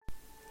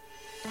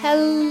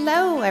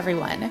Hello,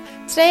 everyone.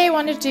 Today I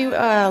wanted to do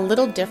a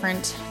little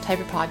different type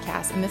of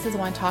podcast, and this is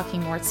one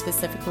talking more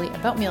specifically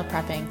about meal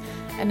prepping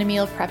and a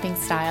meal prepping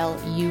style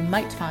you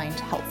might find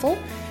helpful,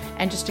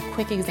 and just a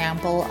quick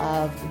example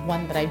of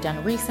one that I've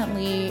done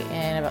recently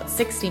in about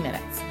 60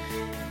 minutes.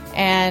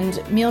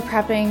 And meal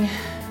prepping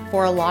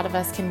for a lot of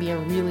us can be a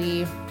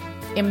really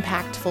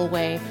impactful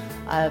way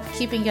of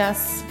keeping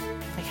us,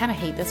 I kind of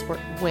hate this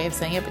way of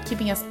saying it, but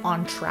keeping us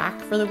on track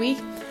for the week.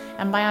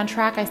 And by on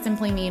track, I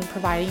simply mean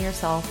providing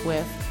yourself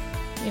with,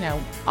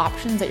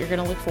 options that you're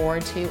going to look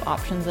forward to,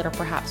 options that are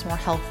perhaps more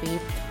healthy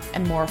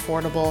and more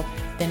affordable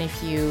than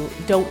if you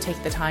don't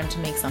take the time to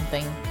make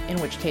something,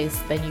 in which case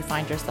then you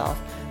find yourself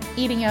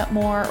eating out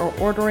more or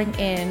ordering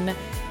in,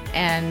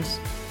 and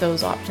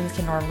those options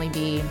can normally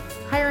be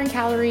higher in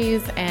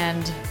calories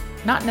and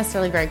not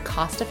necessarily very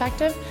cost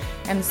effective.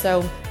 And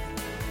so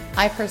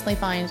I personally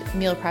find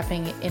meal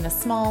prepping in a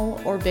small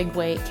or big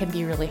way can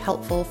be really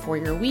helpful for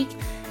your week,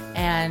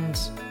 and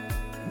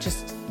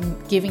just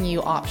giving you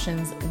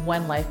options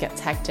when life gets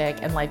hectic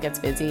and life gets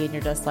busy and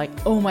you're just like,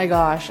 oh my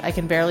gosh, I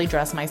can barely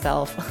dress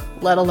myself,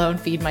 let alone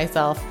feed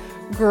myself.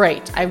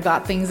 Great, I've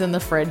got things in the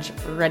fridge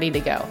ready to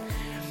go.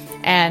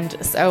 And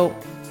so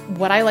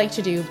what I like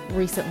to do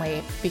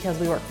recently, because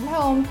we work from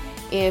home,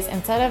 is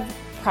instead of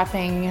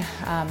prepping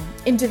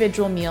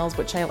individual meals,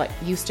 which I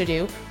used to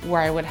do,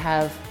 where I would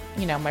have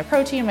my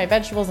protein, my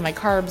vegetables, and my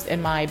carbs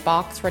in my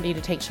box ready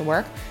to take to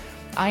work,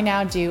 I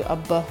now do a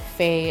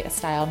buffet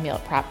style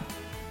meal prep,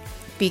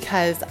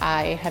 because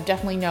I have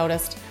definitely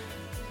noticed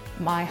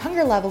my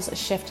hunger levels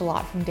shift a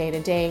lot from day to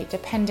day,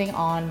 depending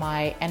on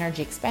my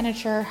energy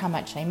expenditure, how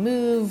much I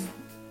move,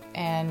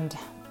 and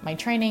my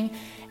training.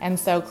 And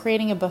so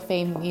creating a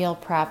buffet meal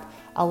prep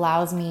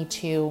allows me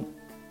to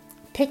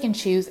pick and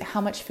choose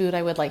how much food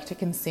I would like to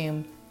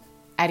consume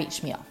at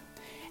each meal.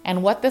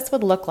 And what this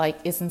would look like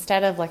is,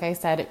 instead of, like I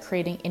said,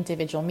 creating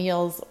individual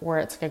meals where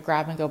it's like a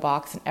grab and go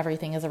box and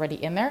everything is already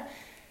in there,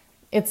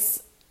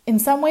 it's in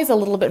some ways a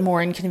little bit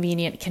more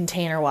inconvenient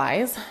container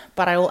wise,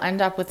 but I will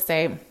end up with,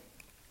 say,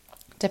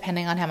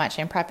 depending on how much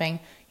I'm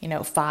prepping,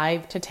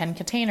 5 to 10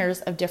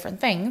 containers of different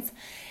things.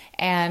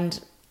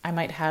 And I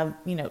might have,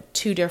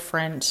 2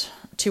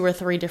 or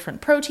 3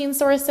 different protein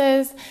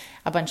sources,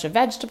 a bunch of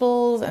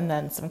vegetables, and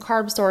then some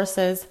carb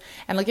sources.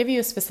 And I'll give you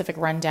a specific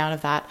rundown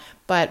of that.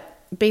 But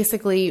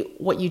basically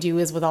what you do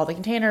is, with all the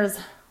containers,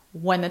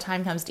 when the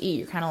time comes to eat,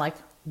 you're kind of like,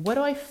 what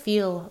do I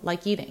feel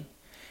like eating?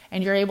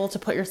 And you're able to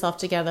put yourself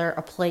together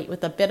a plate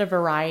with a bit of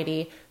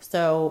variety,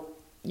 so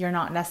you're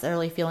not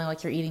necessarily feeling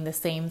like you're eating the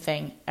same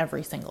thing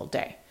every single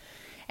day.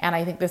 And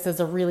I think this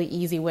is a really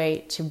easy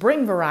way to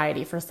bring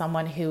variety for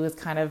someone who is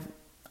kind of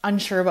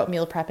unsure about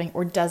meal prepping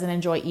or doesn't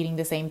enjoy eating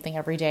the same thing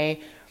every day.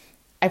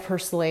 I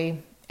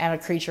personally am a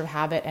creature of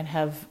habit and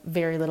have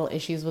very little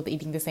issues with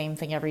eating the same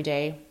thing every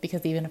day,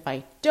 because even if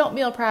I don't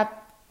meal prep,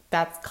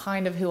 that's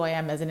kind of who I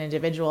am as an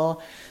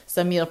individual.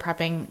 So meal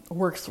prepping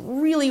works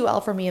really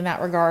well for me in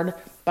that regard,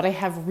 but I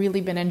have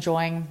really been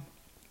enjoying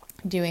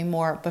doing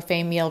more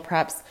buffet meal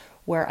preps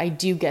where I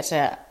do get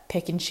to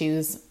pick and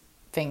choose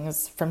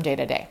things from day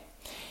to day.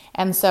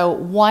 And so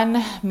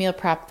one meal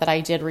prep that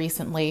I did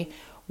recently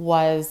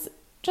was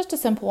just a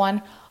simple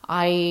one.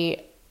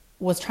 I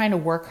was trying to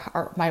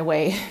work my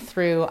way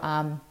through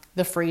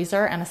the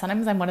freezer. And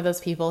sometimes I'm one of those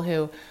people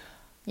who,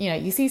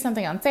 you see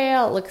something on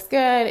sale, it looks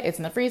good, it's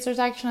in the freezer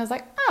section. I was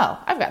like, oh,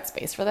 I've got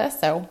space for this,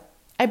 so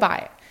I buy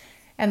it.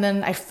 And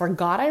then I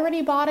forgot I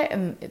already bought it,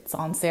 and it's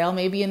on sale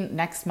maybe in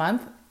next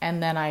month.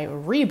 And then I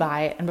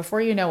rebuy it, and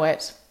before you know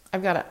it,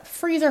 I've got a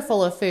freezer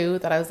full of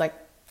food that I was like,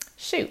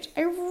 shoot,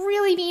 I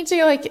really need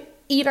to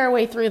eat our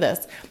way through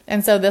this.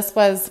 And so this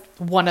was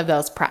one of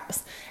those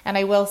preps. And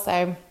I will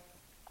say,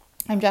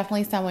 I'm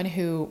definitely someone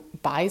who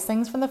buys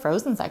things from the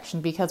frozen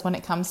section, because when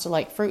it comes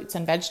to fruits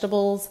and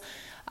vegetables,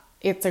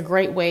 it's a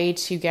great way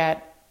to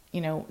get,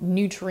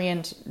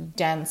 nutrient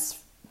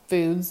dense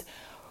foods,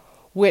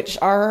 which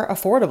are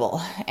affordable.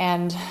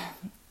 And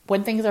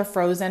when things are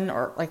frozen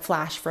or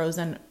flash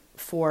frozen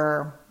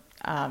for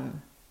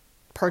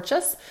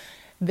purchase,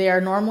 they are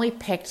normally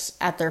picked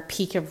at their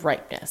peak of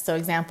ripeness. So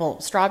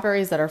example,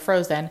 strawberries that are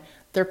frozen,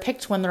 they're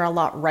picked when they're a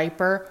lot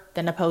riper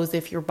than opposed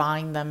if you're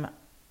buying them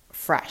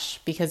fresh.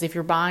 Because if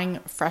you're buying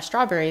fresh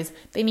strawberries,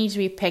 they need to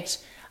be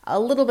picked a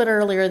little bit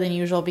earlier than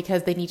usual,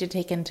 because they need to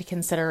take into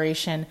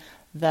consideration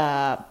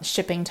the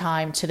shipping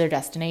time to their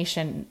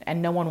destination,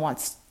 and no one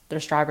wants their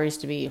strawberries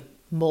to be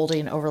moldy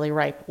and overly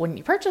ripe when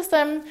you purchase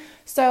them.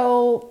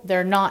 So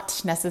they're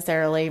not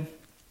necessarily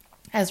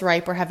as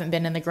ripe or haven't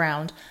been in the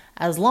ground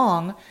as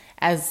long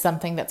as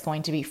something that's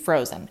going to be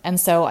frozen. And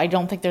so I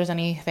don't think there's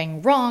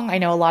anything wrong. I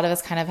know a lot of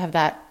us kind of have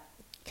that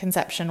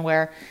conception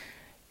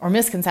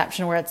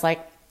misconception where it's like,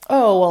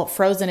 oh, well,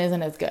 frozen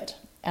isn't as good.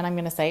 And I'm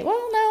going to say,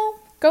 well, no,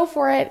 go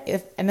for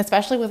it. And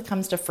especially when it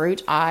comes to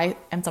fruit, I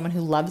am someone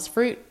who loves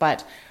fruit,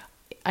 but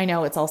I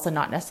know it's also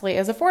not necessarily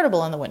as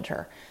affordable in the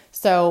winter.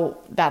 So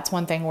that's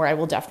one thing where I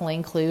will definitely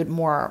include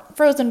more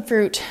frozen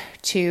fruit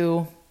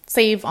to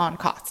save on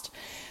cost.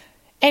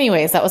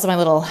 Anyways, that was my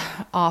little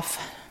off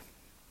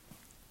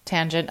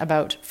tangent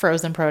about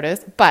frozen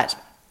produce, but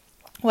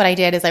what I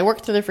did is I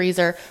worked through the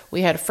freezer.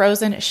 We had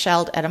frozen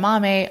shelled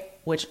edamame,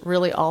 which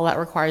really all that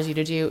requires you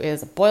to do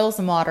is boil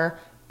some water,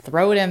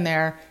 throw it in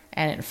there,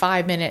 and in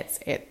 5 minutes,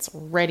 it's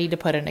ready to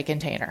put in a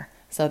container.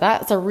 So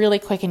that's a really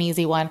quick and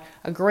easy one,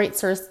 a great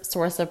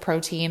source of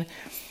protein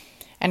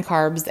and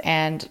carbs,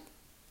 and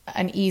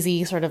an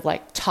easy sort of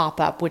like top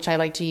up, which I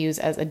like to use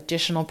as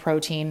additional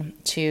protein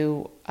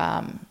to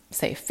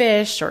say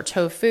fish or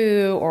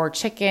tofu or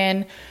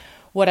chicken,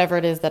 whatever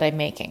it is that I'm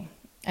making.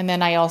 And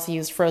then I also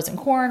used frozen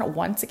corn.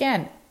 Once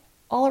again,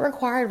 all it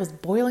required was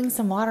boiling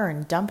some water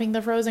and dumping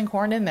the frozen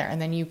corn in there.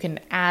 And then you can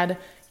add,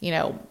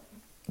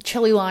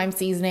 chili lime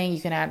seasoning.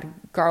 You can add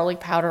garlic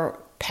powder,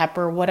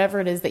 pepper,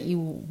 whatever it is that you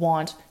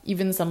want,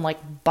 even some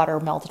like butter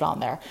melted on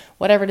there,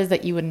 whatever it is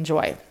that you would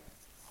enjoy.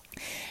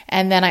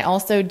 And then I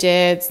also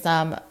did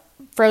some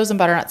frozen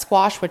butternut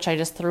squash, which I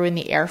just threw in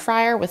the air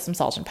fryer with some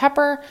salt and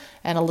pepper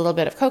and a little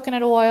bit of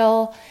coconut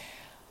oil.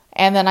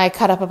 And then I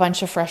cut up a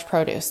bunch of fresh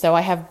produce. So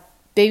I have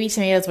baby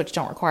tomatoes, which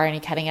don't require any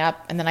cutting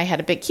up. And then I had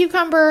a big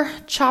cucumber,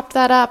 chopped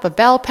that up, a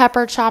bell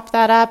pepper, chopped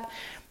that up.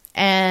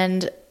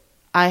 And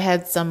I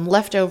had some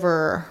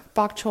leftover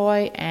bok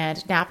choy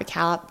and Napa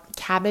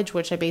cabbage,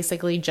 which I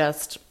basically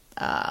just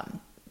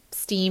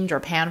steamed or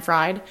pan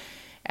fried.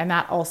 And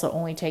that also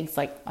only takes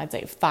I'd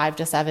say 5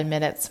 to 7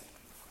 minutes.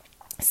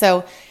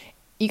 So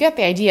you get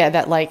the idea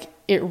that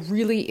it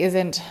really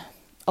isn't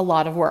a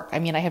lot of work. I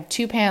mean, I have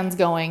 2 pans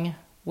going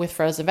with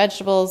frozen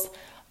vegetables.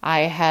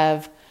 I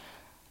have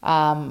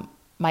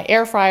my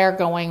air fryer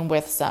going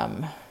with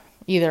some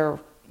either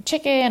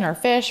chicken or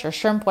fish or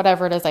shrimp,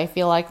 whatever it is I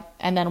feel like.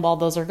 And then while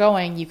those are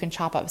going, you can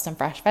chop up some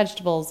fresh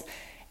vegetables.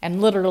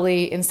 And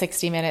literally in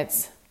 60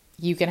 minutes,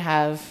 you can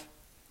have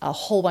a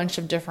whole bunch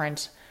of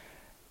different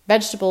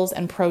vegetables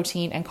and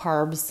protein and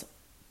carbs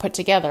put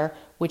together,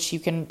 which you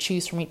can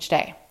choose from each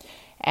day.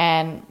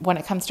 And when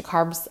it comes to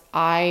carbs,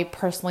 I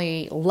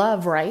personally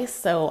love rice.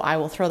 So I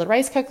will throw the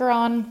rice cooker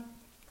on.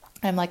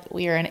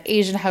 We are an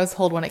Asian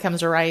household when it comes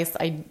to rice.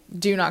 I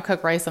do not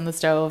cook rice on the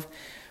stove.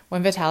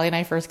 When Vitaly and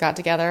I first got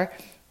together,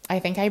 I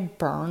think I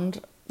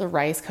burned the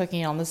rice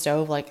cooking on the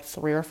stove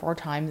 3 or 4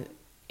 times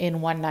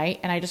in one night,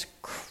 and I just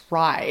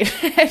cried.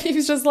 And he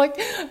was just like,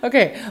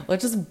 okay,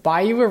 let's just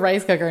buy you a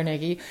rice cooker,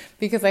 Nikki,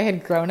 because I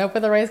had grown up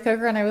with a rice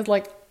cooker, and I was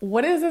like,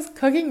 what is this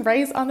cooking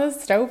rice on the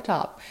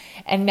stovetop?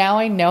 And now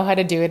I know how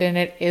to do it, and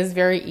it is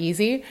very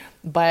easy,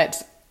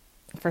 but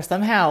for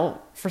some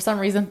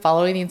reason,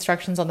 following the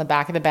instructions on the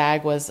back of the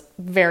bag was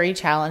very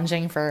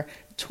challenging for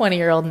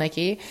 20-year-old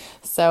Nikki.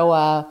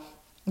 So,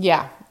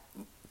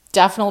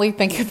 definitely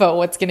think about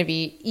what's going to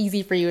be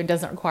easy for you and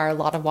doesn't require a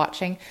lot of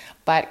watching.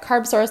 But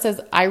carb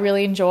sources I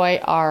really enjoy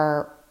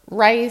are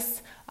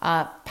rice.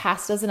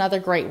 Pasta is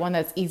another great one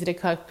that's easy to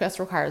cook, just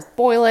requires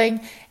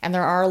boiling. And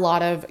there are a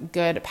lot of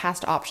good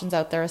pasta options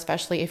out there,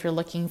 especially if you're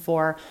looking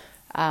for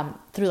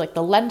through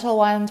the lentil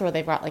ones, where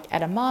they've got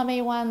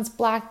edamame ones,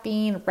 black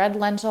bean, red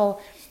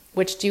lentil,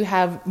 which do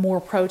have more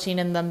protein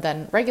in them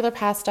than regular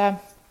pasta.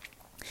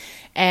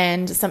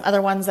 And some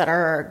other ones that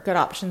are good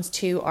options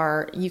too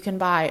are you can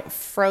buy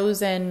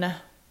frozen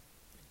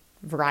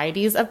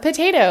varieties of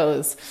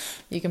potatoes.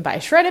 You can buy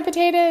shredded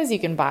potatoes. You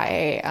can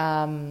buy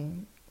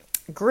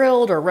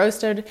grilled or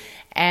roasted.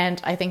 And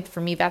I think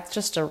for me, that's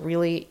just a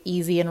really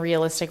easy and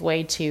realistic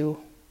way to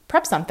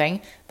prep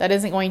something that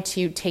isn't going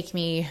to take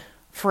me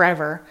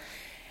forever.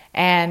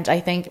 And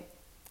I think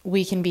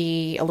we can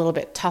be a little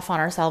bit tough on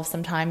ourselves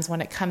sometimes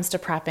when it comes to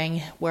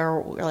prepping, where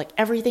we're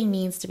everything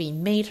needs to be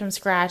made from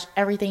scratch.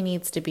 Everything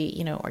needs to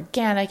be,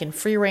 organic and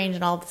free range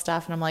and all this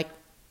stuff. And I'm like,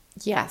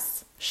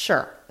 yes,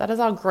 sure. That is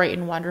all great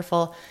and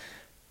wonderful.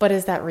 But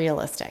is that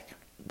realistic?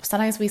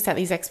 Sometimes we set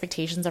these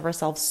expectations of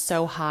ourselves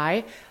so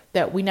high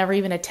that we never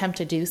even attempt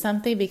to do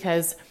something,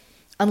 because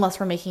unless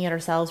we're making it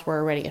ourselves,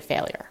 we're already a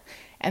failure.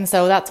 And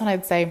so that's when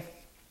I'd say,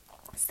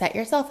 set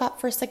yourself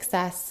up for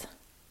success,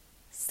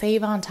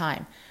 save on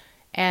time.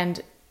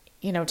 And,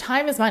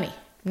 time is money.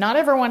 Not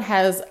everyone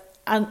has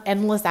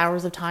endless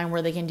hours of time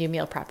where they can do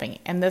meal prepping.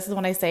 And this is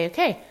when I say,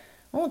 okay,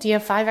 well, do you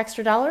have $5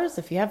 extra?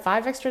 If you have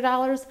 $5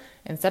 extra,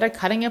 instead of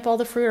cutting up all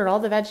the fruit or all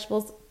the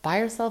vegetables, buy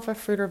yourself a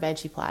fruit or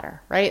veggie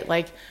platter,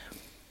 right?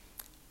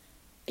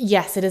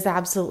 Yes, it is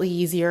absolutely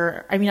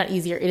easier. I mean, not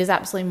easier. It is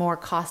absolutely more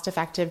cost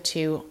effective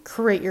to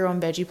create your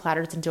own veggie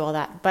platters and do all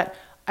that. But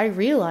I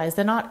realize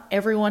that not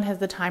everyone has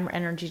the time or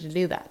energy to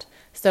do that.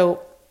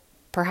 So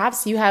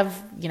perhaps you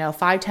have, $5,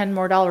 $10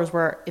 more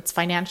where it's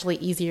financially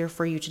easier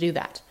for you to do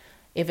that.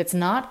 If it's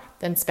not,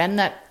 then spend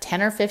that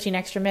 10 or 15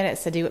 extra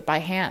minutes to do it by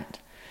hand.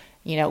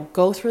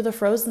 Go through the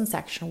frozen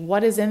section.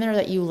 What is in there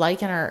that you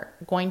like and are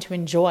going to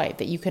enjoy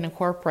that you can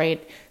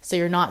incorporate, so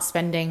you're not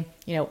spending,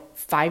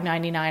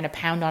 $5.99 a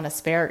pound on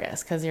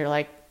asparagus because you're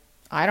like,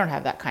 I don't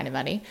have that kind of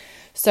money.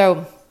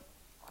 So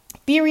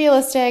be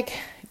realistic.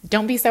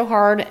 Don't be so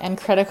hard and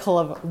critical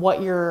of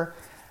what you're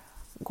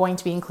going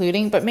to be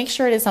including, but make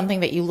sure it is something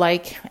that you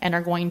like and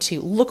are going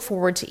to look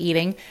forward to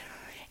eating.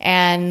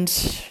 And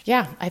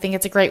I think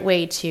it's a great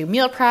way to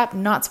meal prep,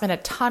 not spend a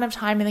ton of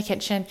time in the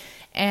kitchen,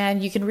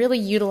 And you can really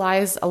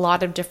utilize a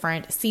lot of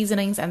different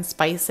seasonings and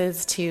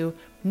spices to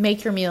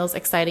make your meals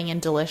exciting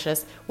and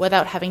delicious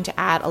without having to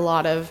add a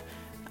lot of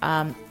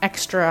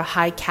extra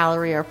high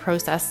calorie or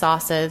processed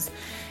sauces.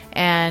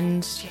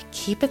 And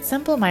keep it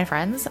simple, my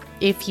friends.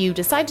 If you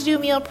decide to do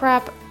meal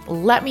prep,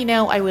 let me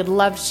know. I would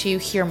love to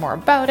hear more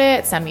about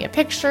it. Send me a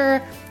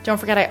picture. Don't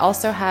forget, I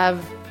also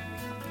have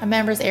a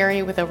members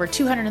area with over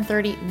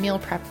 230 meal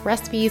prep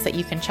recipes that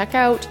you can check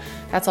out.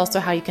 That's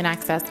also how you can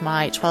access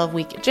my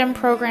 12-week gym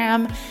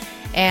program.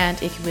 And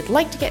if you would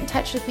like to get in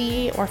touch with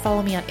me or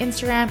follow me on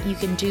Instagram, you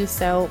can do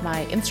so.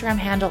 My Instagram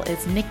handle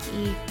is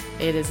Nikki.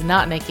 It is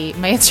not Nikki.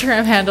 My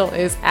Instagram handle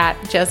is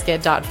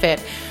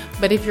 @justget.fit.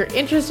 But if you're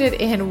interested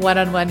in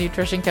one-on-one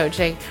nutrition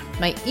coaching,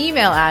 my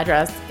email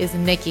address is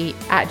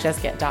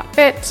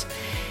nikki@justget.fit.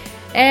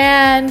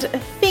 And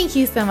thank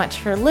you so much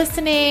for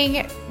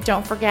listening.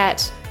 Don't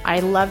forget,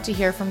 I love to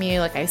hear from you,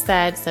 like I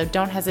said, so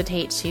don't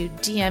hesitate to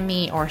DM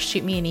me or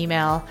shoot me an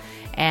email,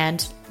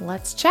 and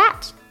let's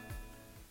chat.